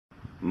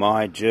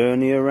My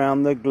journey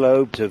around the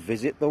globe to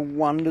visit the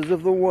wonders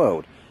of the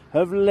world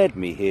have led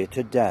me here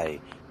today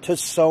to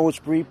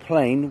Salisbury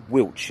Plain,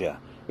 Wiltshire,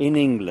 in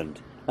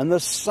England, and the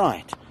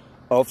site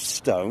of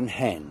Stone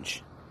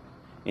Henge.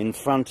 In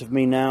front of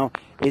me now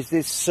is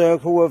this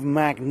circle of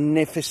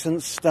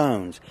magnificent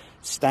stones,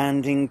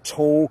 standing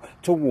tall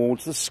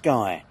towards the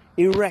sky,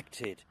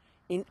 erected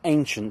in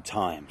ancient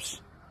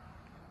times.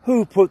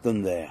 Who put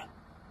them there?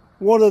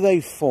 What are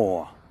they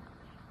for?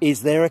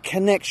 Is there a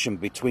connection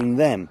between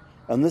them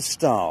and the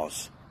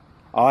stars?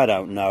 I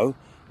don't know,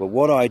 but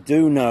what I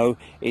do know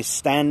is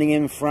standing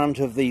in front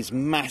of these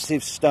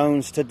massive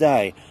stones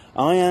today,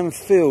 I am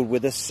filled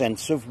with a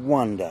sense of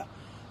wonder.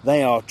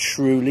 They are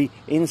truly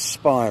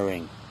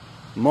inspiring.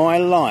 My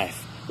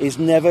life is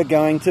never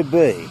going to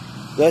be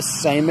the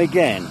same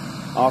again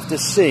after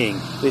seeing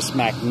this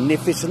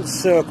magnificent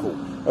circle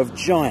of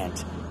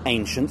giant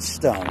ancient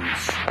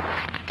stones.